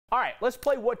All right, let's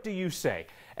play What Do You Say?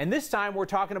 And this time we're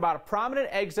talking about a prominent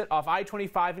exit off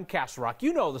I-25 in Castle Rock.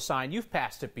 You know the sign, you've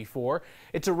passed it before.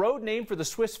 It's a road named for the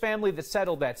Swiss family that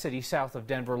settled that city south of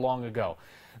Denver long ago.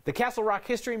 The Castle Rock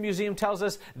History Museum tells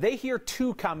us they hear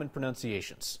two common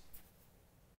pronunciations.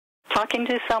 Talking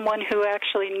to someone who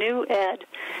actually knew Ed,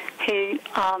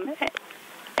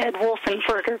 Ed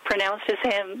Wolfensberger pronounced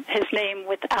his name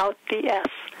without the S,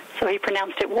 so he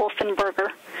pronounced it Wolfenberger.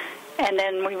 And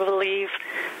then we believe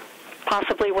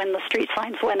possibly when the street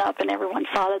signs went up and everyone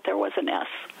saw that there was an S,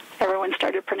 everyone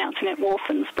started pronouncing it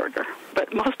Wolfensberger.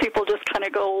 But most people just kind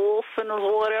of go Wolfen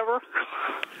or whatever.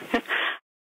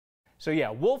 So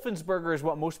yeah, Wolfensberger is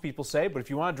what most people say, but if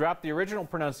you want to drop the original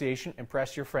pronunciation,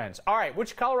 impress your friends. All right,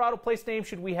 which Colorado place name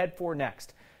should we head for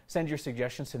next? Send your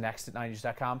suggestions to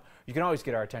next@9news.com. You can always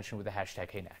get our attention with the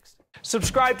hashtag HeyNext.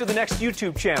 Subscribe to the Next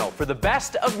YouTube channel for the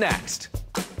best of Next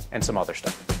and some other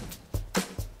stuff.